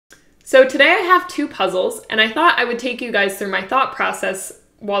So today I have two puzzles, and I thought I would take you guys through my thought process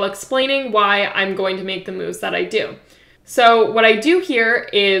while explaining why I'm going to make the moves that I do. So what I do here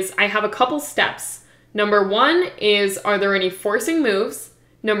is I have a couple steps. Number one is, are there any forcing moves?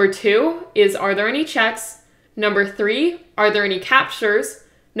 Number two is, are there any checks? Number three, are there any captures?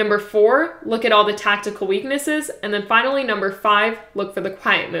 Number four, look at all the tactical weaknesses. And then finally, number five, look for the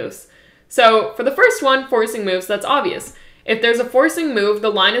quiet moves. So for the first one, forcing moves, that's obvious. If there's a forcing move, the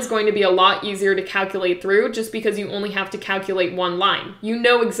line is going to be a lot easier to calculate through just because you only have to calculate one line. You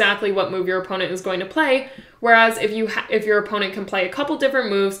know exactly what move your opponent is going to play, whereas if your opponent can play a couple different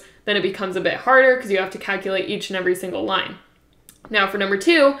moves, then it becomes a bit harder because you have to calculate each and every single line. Now for number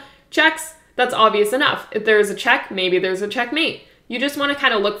two, checks, that's obvious enough. If there's a check, maybe there's a checkmate. You just want to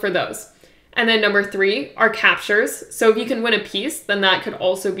kind of look for those. And then number three are captures. So if you can win a piece, then that could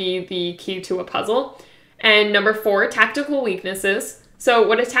also be the key to a puzzle. And number four, tactical weaknesses. So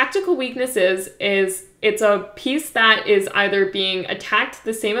what a tactical weakness is it's a piece that is either being attacked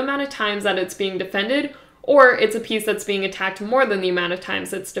the same amount of times that it's being defended, or it's a piece that's being attacked more than the amount of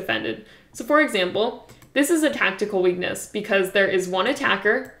times it's defended. So for example, this is a tactical weakness because there is one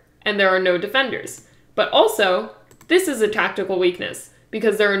attacker and there are no defenders. But also, this is a tactical weakness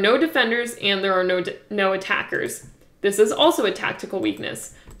because there are no defenders and there are no attackers. This is also a tactical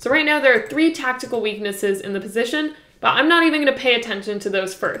weakness. So right now there are three tactical weaknesses in the position, but I'm not even going to pay attention to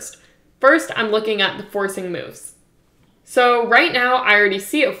those first. First, I'm looking at the forcing moves. So right now I already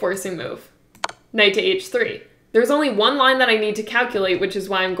see a forcing move, knight to h3. There's only one line that I need to calculate, which is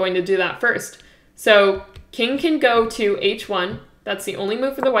why I'm going to do that first. So king can go to h1, that's the only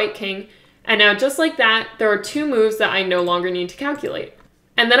move for the white king, and now just like that, there are two moves that I no longer need to calculate.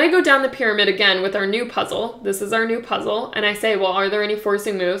 And then I go down the pyramid again with our new puzzle. This is our new puzzle. And I say, well, are there any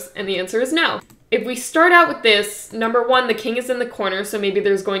forcing moves? And the answer is no. If we start out with this, number one, the king is in the corner, so maybe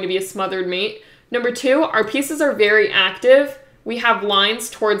there's going to be a smothered mate. Number two, our pieces are very active. We have lines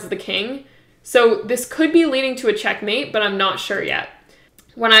towards the king. So this could be leading to a checkmate, but I'm not sure yet.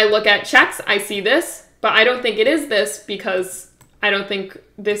 When I look at checks, I see this, but I don't think it is this because I don't think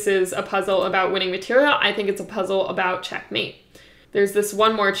this is a puzzle about winning material. I think it's a puzzle about checkmate. There's this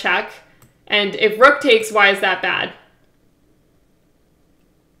one more check, and if rook takes, why is that bad?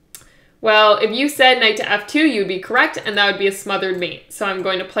 Well, if you said knight to f2, you'd be correct, and that would be a smothered mate. So I'm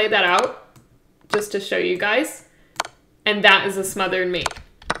going to play that out just to show you guys, and that is a smothered mate.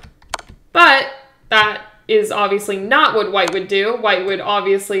 But that is obviously not what white would do. White would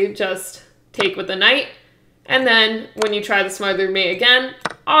obviously just take with the knight, and then when you try the smothered mate again,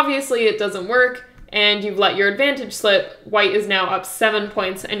 obviously it doesn't work, and you've let your advantage slip. White is now up 7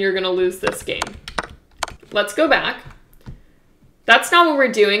 points, and you're going to lose this game. Let's go back. That's not what we're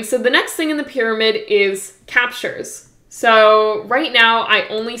doing. So the next thing in the pyramid is captures. So right now, I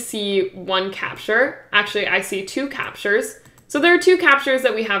only see one capture. Actually, I see two captures. So there are two captures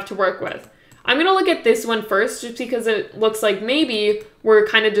that we have to work with. I'm going to look at this one first, just because it looks like maybe we're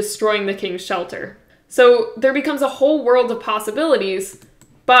kind of destroying the king's shelter. So there becomes a whole world of possibilities.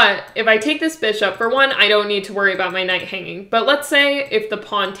 But if I take this bishop, for one, I don't need to worry about my knight hanging. But let's say if the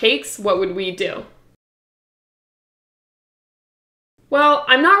pawn takes, what would we do? Well,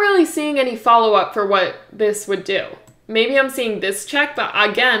 I'm not really seeing any follow-up for what this would do. Maybe I'm seeing this check, but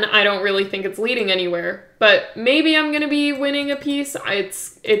again, I don't really think it's leading anywhere. But maybe I'm going to be winning a piece.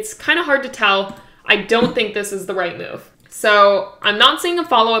 It's kind of hard to tell. I don't think this is the right move. So I'm not seeing a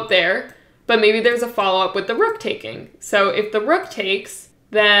follow-up there, but maybe there's a follow-up with the rook taking. So if the rook takes,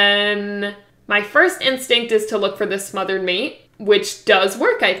 then my first instinct is to look for this smothered mate, which does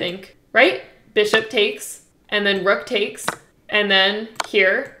work, I think, right? Bishop takes, and then rook takes, and then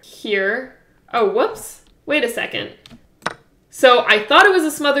here. Oh, whoops. Wait a second. So I thought it was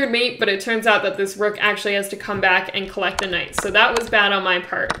a smothered mate, but it turns out that this rook actually has to come back and collect a knight. So that was bad on my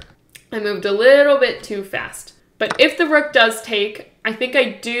part. I moved a little bit too fast. But if the rook does take, I think I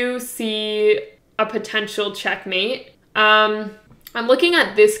do see a potential checkmate. I'm looking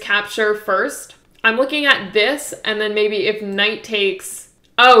at this capture first. I'm looking at this, and then maybe if knight takes...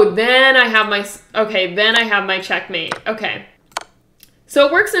 Oh, then I have my... Okay, then I have my checkmate. Okay. So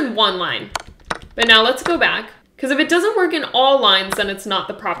it works in one line. But now let's go back. Because if it doesn't work in all lines, then it's not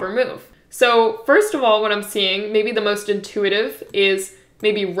the proper move. So first of all, what I'm seeing, maybe the most intuitive, is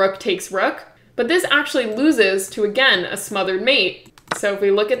maybe rook takes rook. But this actually loses to, again, a smothered mate. So if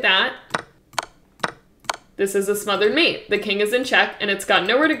we look at that... This is a smothered mate. The king is in check, and it's got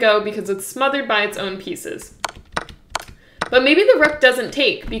nowhere to go because it's smothered by its own pieces. But maybe the rook doesn't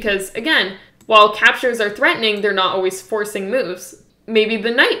take because, again, while captures are threatening, they're not always forcing moves. Maybe the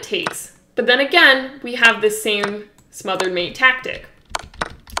knight takes. But then again, we have this same smothered mate tactic.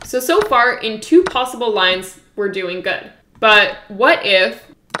 So far, in 2 possible lines, we're doing good. But what if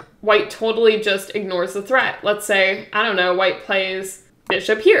white totally just ignores the threat? Let's say, I don't know, white plays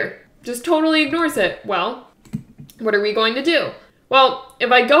bishop here. Just totally ignores it. Well, what are we going to do? Well, if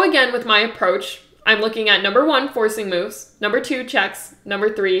I go again with my approach, I'm looking at number 1, forcing moves, number 2, checks,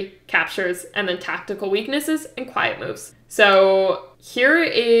 number 3, captures, and then tactical weaknesses and quiet moves. So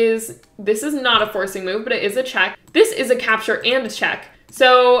this is not a forcing move, but it is a check. This is a capture and a check.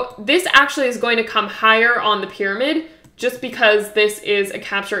 So this actually is going to come higher on the pyramid just because this is a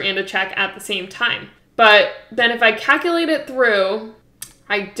capture and a check at the same time. But then if I calculate it through,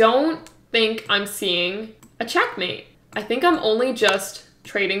 I don't think I'm seeing a checkmate. I think I'm only just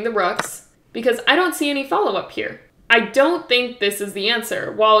trading the rooks because I don't see any follow-up here. I don't think this is the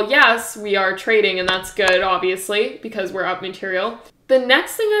answer. While yes, we are trading and that's good, obviously, because we're up material. The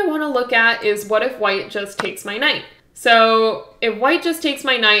next thing I want to look at is what if white just takes my knight? So if white just takes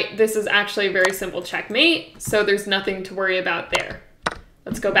my knight, this is actually a very simple checkmate, so there's nothing to worry about there.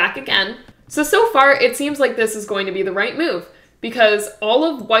 Let's go back again. So far, it seems like this is going to be the right move because all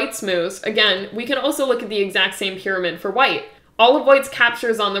of white's moves, again, we can also look at the exact same pyramid for white. All of white's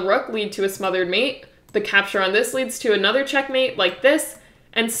captures on the rook lead to a smothered mate. The capture on this leads to another checkmate like this.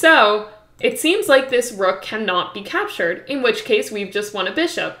 And so it seems like this rook cannot be captured, in which case we've just won a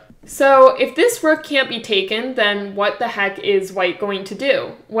bishop. So if this rook can't be taken, then what the heck is white going to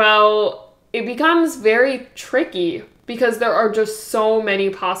do? Well, it becomes very tricky because there are just so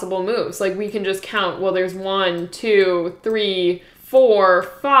many possible moves. Like we can just count, well, there's 1, 2, 3, 4,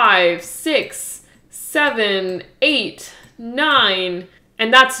 5, 6, 7, 8, 9,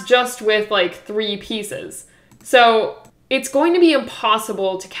 and that's just with like 3 pieces. So it's going to be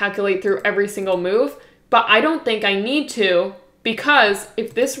impossible to calculate through every single move, but I don't think I need to because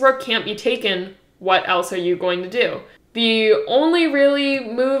if this rook can't be taken, what else are you going to do? The only really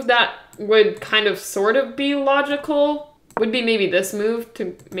move that would kind of sort of be logical would be maybe this move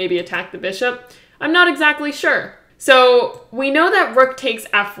to maybe attack the bishop. I'm not exactly sure. So we know that rook takes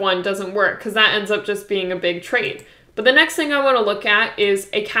f1 doesn't work because that ends up just being a big trade. But the next thing I want to look at is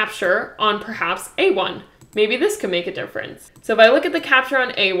a capture on perhaps a1. Maybe this could make a difference. So if I look at the capture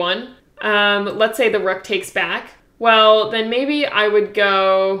on a1, let's say the rook takes back. Well, then maybe I would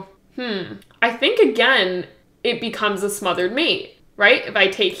go, I think again, it becomes a smothered mate, right? If I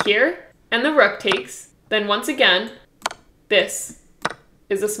take here and the rook takes, then once again, this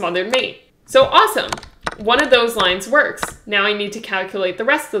is a smothered mate. So awesome. One of those lines works. Now I need to calculate the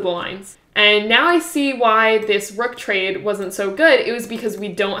rest of the lines. And now I see why this rook trade wasn't so good. It was because we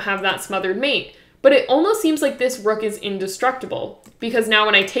don't have that smothered mate. But it almost seems like this rook is indestructible because now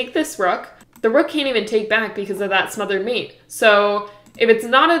when I take this rook, the rook can't even take back because of that smothered mate. So if it's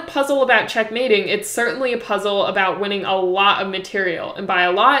not a puzzle about checkmating, it's certainly a puzzle about winning a lot of material. And by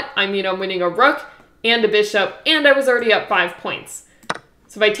a lot, I mean I'm winning a rook and a bishop, and I was already up 5 points.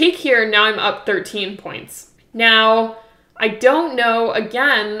 So if I take here, now I'm up 13 points. Now, I don't know,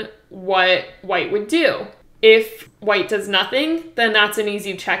 again, what white would do. If white does nothing, then that's an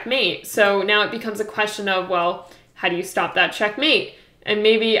easy checkmate. So now it becomes a question of, well, how do you stop that checkmate? And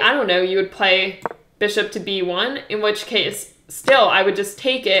maybe, I don't know, you would play bishop to b1, in which case, still, I would just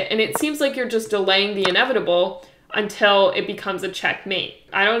take it. And it seems like you're just delaying the inevitable until it becomes a checkmate.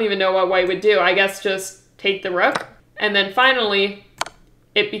 I don't even know what white would do. I guess just take the rook. And then finally,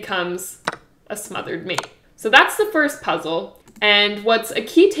 it becomes a smothered mate. So that's the first puzzle. And what's a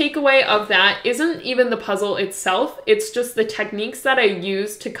key takeaway of that isn't even the puzzle itself, it's just the techniques that I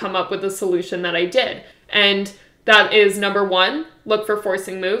used to come up with the solution that I did. And that is number 1, look for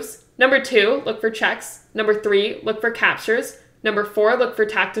forcing moves. Number 2, look for checks. Number 3, look for captures. Number 4, look for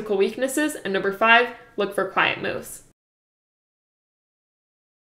tactical weaknesses. And number 5, look for quiet moves.